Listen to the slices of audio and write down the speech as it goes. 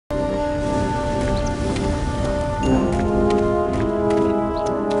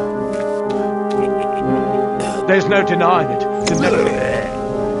There's no denying it.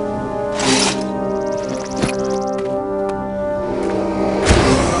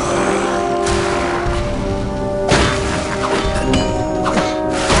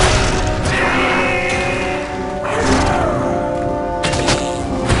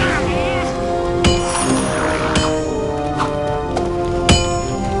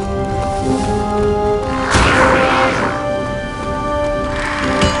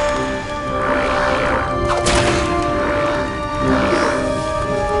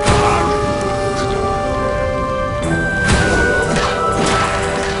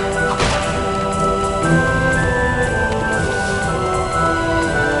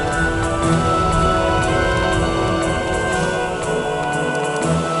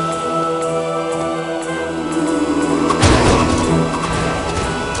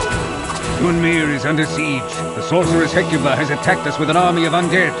 Dunmere is under siege. The sorceress Hecuba has attacked us with an army of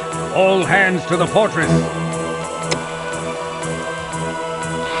undead. All hands to the fortress.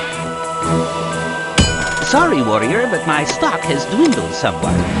 Sorry, warrior, but my stock has dwindled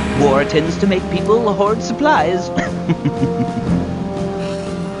somewhat. War tends to make people hoard supplies.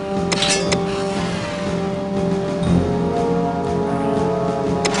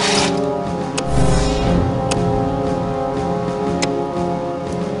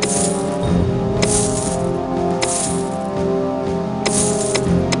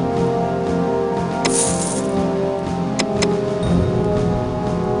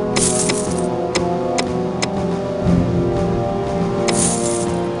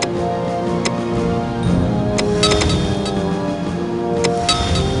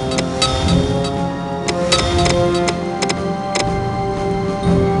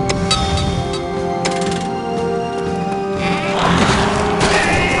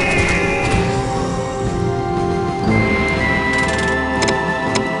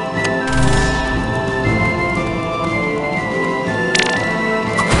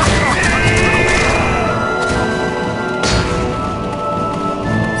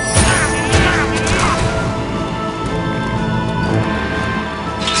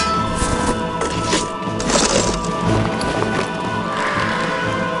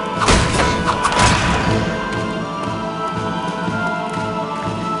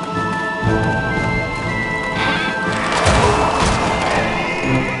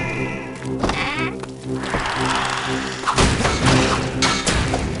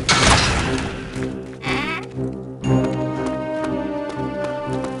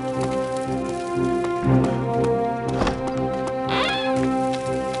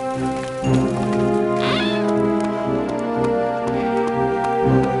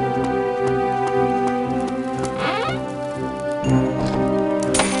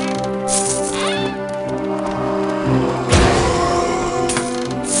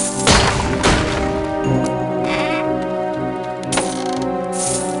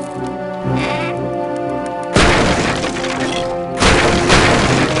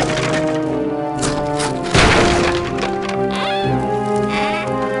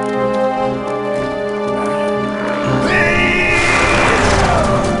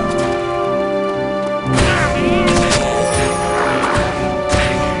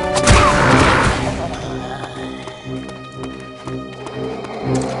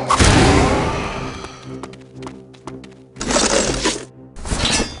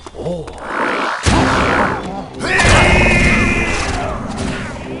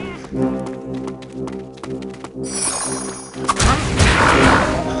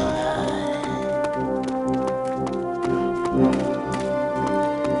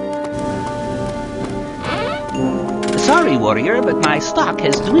 Sorry, warrior, but my stock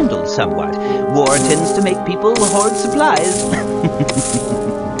has dwindled somewhat. War tends to make people hoard supplies.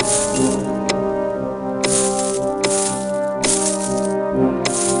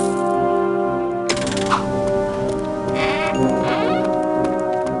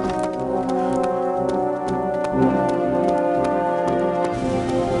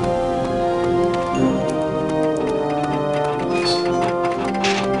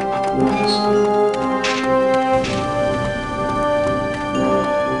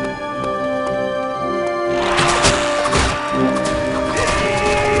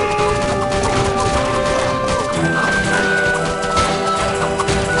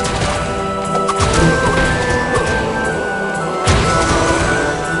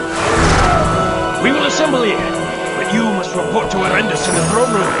 Assemble here, but you must report to Arendis in the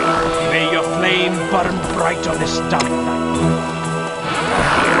throne room. May your flame burn bright on this dark night.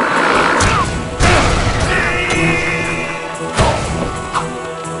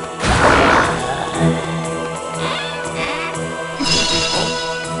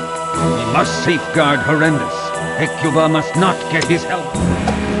 We must safeguard Horrendous. Hecuba must not get his help.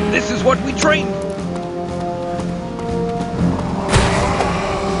 This is what we trained.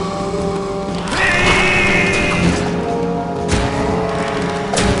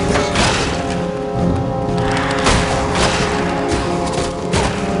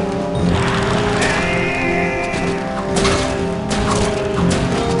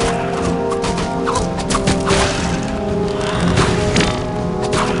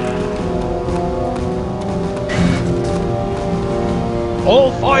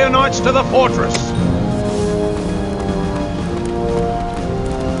 All Fire Knights to the fortress!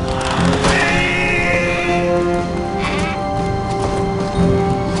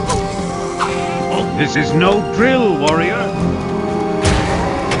 This is no drill, warrior.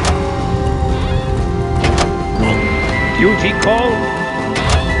 Duty call?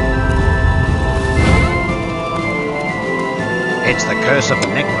 It's the curse of the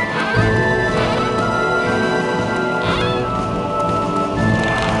Necro.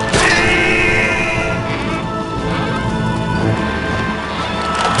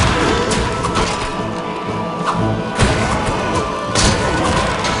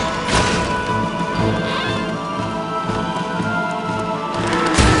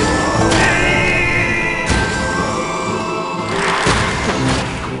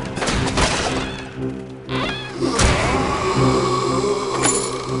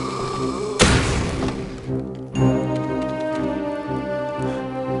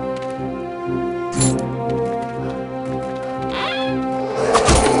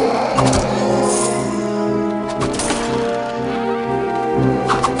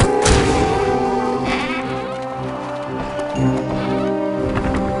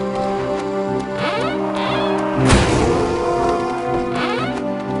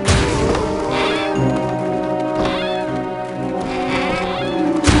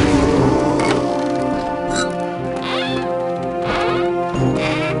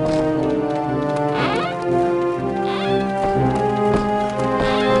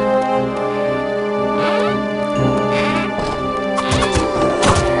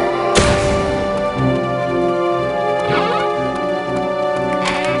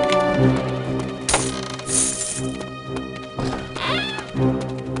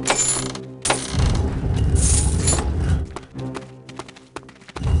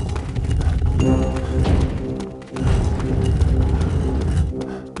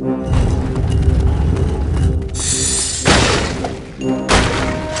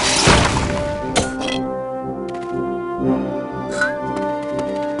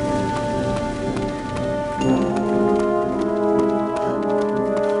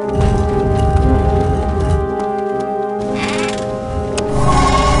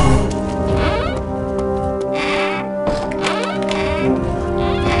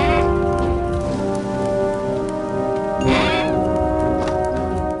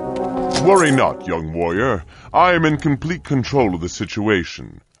 Worry not, young warrior. I am in complete control of the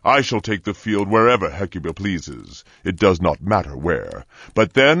situation. I shall take the field wherever Hecuba pleases. It does not matter where.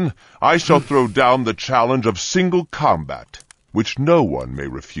 But then, I shall throw down the challenge of single combat, which no one may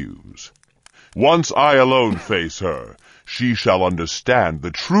refuse. Once I alone face her, she shall understand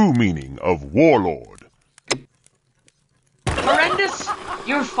the true meaning of warlord. Horrendous!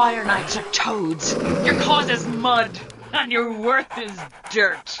 Your Fire Knights are toads, your cause is mud, and your worth is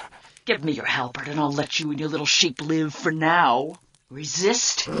dirt. Give me your halberd and I'll let you and your little sheep live for now.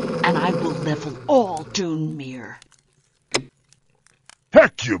 Resist, and I will level all Dunmere.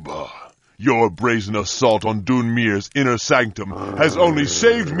 Hecuba! Your brazen assault on Dunmere's inner sanctum has only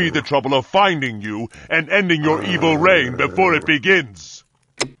saved me the trouble of finding you and ending your evil reign before it begins.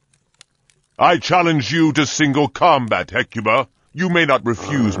 I challenge you to single combat, Hecuba. You may not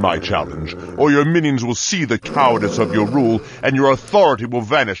refuse my challenge, or your minions will see the cowardice of your rule, and your authority will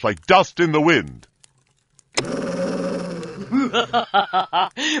vanish like dust in the wind.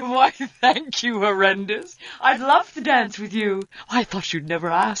 Why, thank you, Horrendous. I'd love to dance with you. I thought you'd never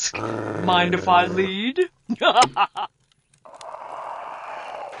ask. Mind if I lead?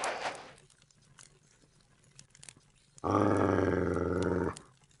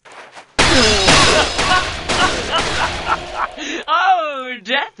 Oh,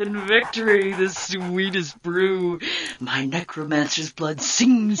 death and victory, the sweetest brew. My necromancer's blood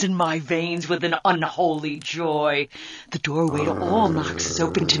sings in my veins with an unholy joy. The doorway to all Nox is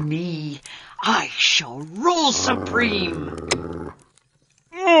open to me. I shall rule supreme.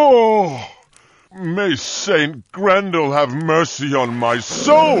 Oh! May Saint Grendel have mercy on my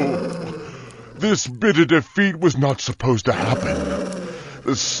soul! This bitter defeat was not supposed to happen.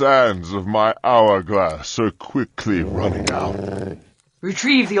 The sands of my hourglass are quickly running out.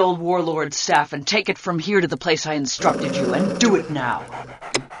 Retrieve the old warlord's staff and take it from here to the place I instructed you, and do it now.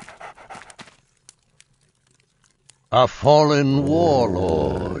 A fallen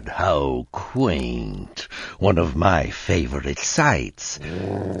warlord, how quaint. One of my favorite sights.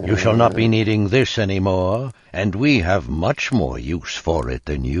 You shall not be needing this anymore, and we have much more use for it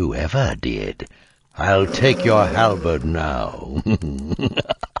than you ever did. I'll take your halberd now.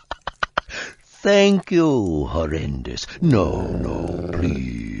 Thank you, Horrendous. No,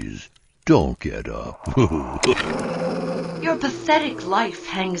 please, don't get up. Your pathetic life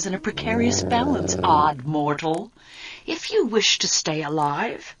hangs in a precarious balance, odd mortal. If you wish to stay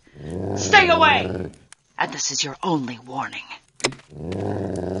alive, stay away! And this is your only warning.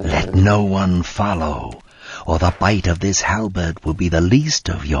 Let no one follow, or the bite of this halberd will be the least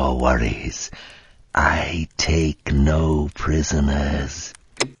of your worries. I take no prisoners.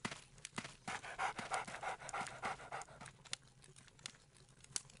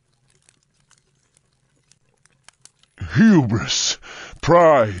 Hubris,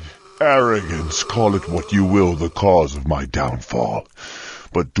 pride, arrogance, call it what you will, the cause of my downfall.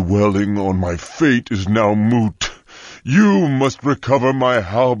 But dwelling on my fate is now moot. You must recover my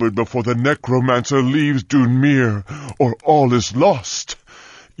halberd before the necromancer leaves Dunmere, or all is lost.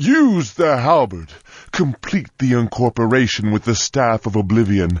 Use the halberd, complete the incorporation with the Staff of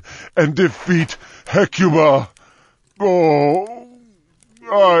Oblivion, and defeat Hecuba. Oh,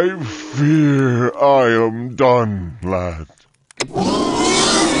 I fear I am done, lad.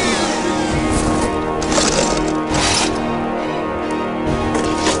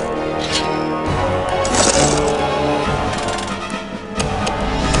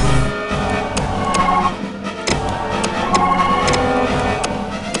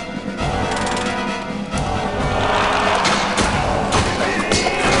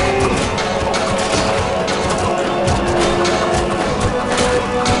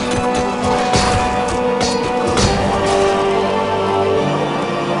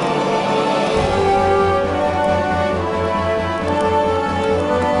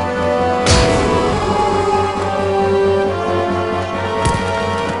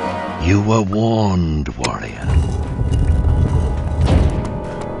 You were warned, warrior.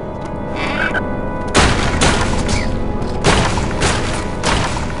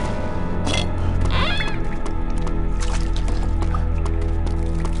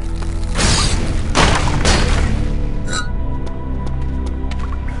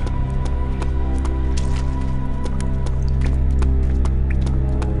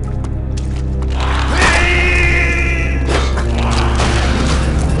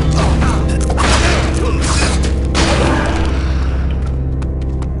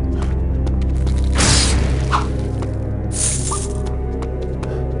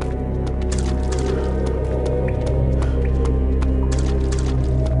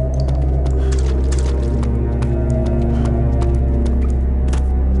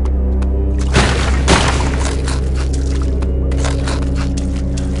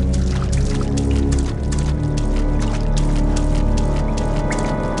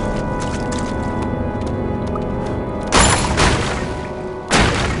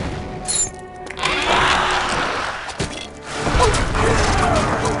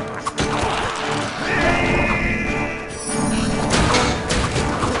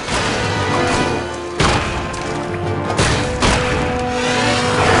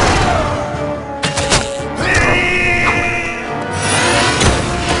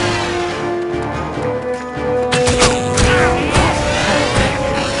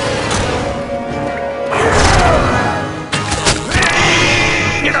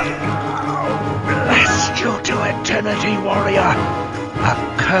 Eternity, warrior.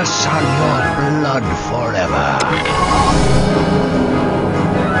 A curse on your blood forever.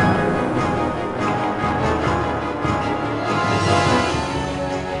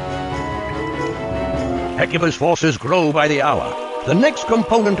 Hecuba's forces grow by the hour. The next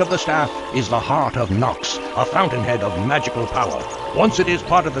component of the staff is the Heart of Nox, a fountainhead of magical power. Once it is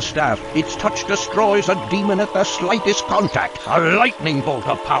part of the staff, its touch destroys a demon at the slightest contact, a lightning bolt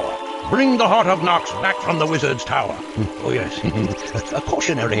of power. Bring the Heart of Nox back from the wizard's tower. Oh yes, a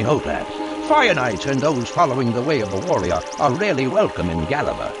cautionary note, lad. Fire Knights and those following the way of the warrior are rarely welcome in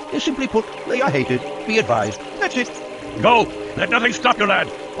Gallivre. Simply put, they are hated. Be advised. That's it. Go! Let nothing stop you, lad.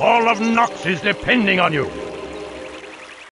 All of Nox is depending on you.